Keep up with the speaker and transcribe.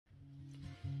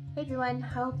Hey everyone,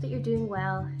 hope that you're doing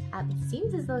well. It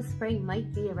seems as though spring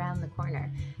might be around the corner,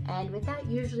 and with that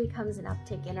usually comes an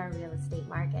uptick in our real estate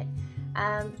market.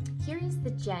 Here is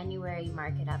the January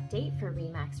market update for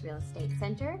RE/MAX Real Estate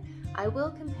Center. I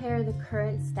will compare the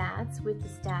current stats with the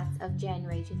stats of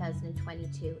January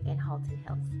 2022 in Halton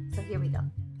Hills. So here we go.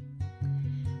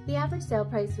 The average sale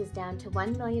price was down to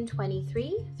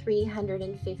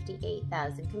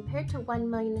 $1,023,358,000 compared to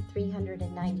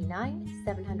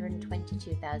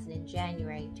 $1,399,722,000 in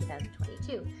January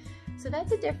 2022. So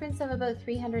that's a difference of about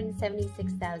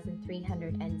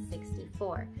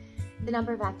 $376,364. The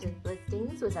number of active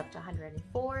listings was up to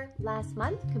 104 last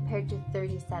month compared to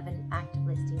 37 active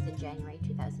listings in January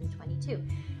 2022.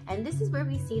 And this is where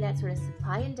we see that sort of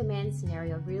supply and demand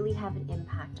scenario really have an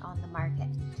impact on the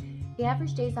market. The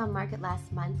average days on market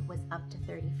last month was up to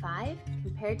 35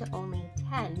 compared to only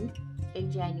 10 in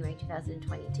January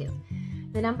 2022.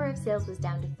 The number of sales was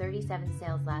down to 37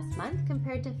 sales last month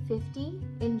compared to 50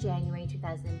 in January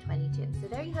 2022. So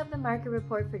there you have the market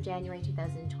report for January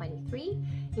 2023.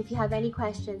 If you have any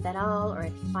questions at all, or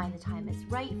if you find the time is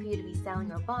right for you to be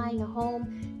selling or buying a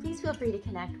home, please feel free to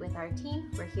connect with our team.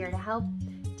 We're here to help.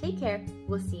 Take care.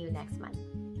 We'll see you next month.